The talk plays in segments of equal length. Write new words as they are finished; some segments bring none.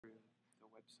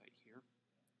website here.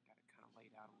 Got it kind of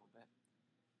laid out a little bit.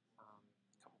 A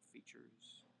couple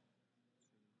features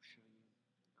to show you.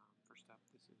 First up,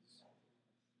 this is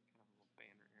kind of a little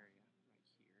banner area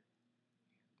right here,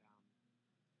 and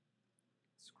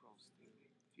it scrolls through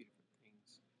a few different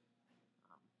things.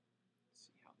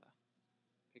 See how the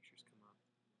pictures come up,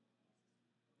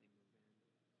 they move in,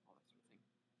 all that sort of thing.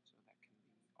 So that can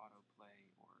be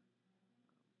autoplay or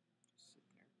just sit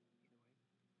there. Either way,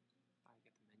 I got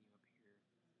the menu up here.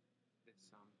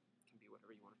 This can be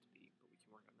whatever you want it to be, but we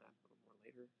can work on that a little more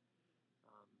later.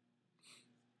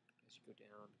 As you go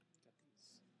down, you've got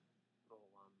these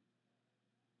little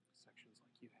sections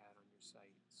like you had on your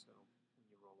site. So when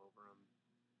you roll over them,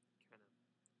 kind of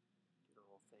do the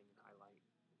whole thing and highlight.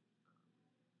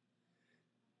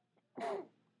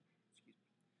 Excuse me.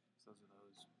 So those are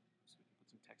those. So we can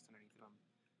put some text underneath them.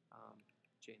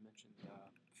 Jay mentioned the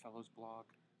Fellows blog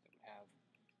that would have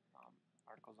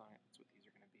articles on it. That's what these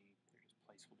are going to be. They're just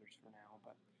placeholders for now,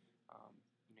 but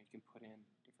you can put in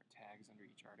different tags under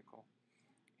each article,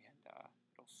 and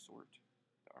it'll sort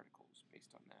the articles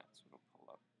based on that. So it'll pull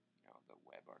up, the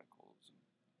web articles and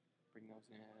bring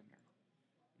those in,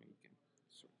 or you can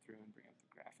sort through and bring up the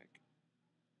graphic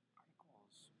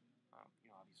articles.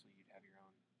 Obviously you'd have your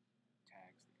own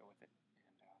tags that go with it,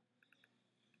 and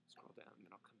scroll down, and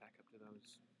then I'll come back up to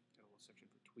those. Got a little section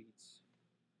for tweets.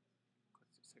 Click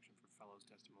the section for fellows,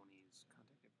 testimonies,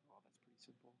 contact info. All that's pretty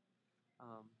simple.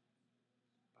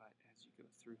 But as you go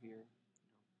through here,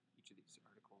 each of these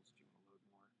articles, if you want to load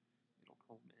more, it'll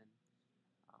pull them in.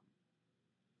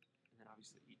 And then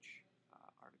obviously each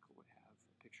article would have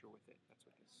a picture with it. That's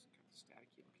what this kind of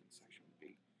staticky looking section would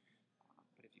be.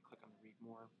 But if you click on the read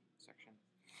more section,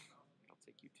 it'll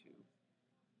take you to a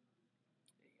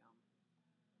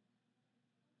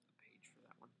page for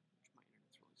that one, which my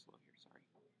internet's really slow here, sorry.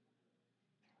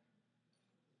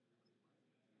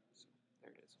 So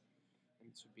there it is. And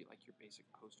this would be like your basic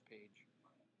post page.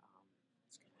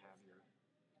 It's going to have your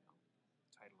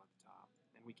title at the top.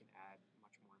 Then we can add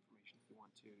much more information if you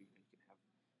want to. You can have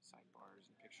sidebars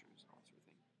and pictures and all that sort of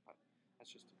thing. But that's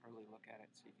just an early look at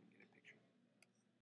it, so you can get a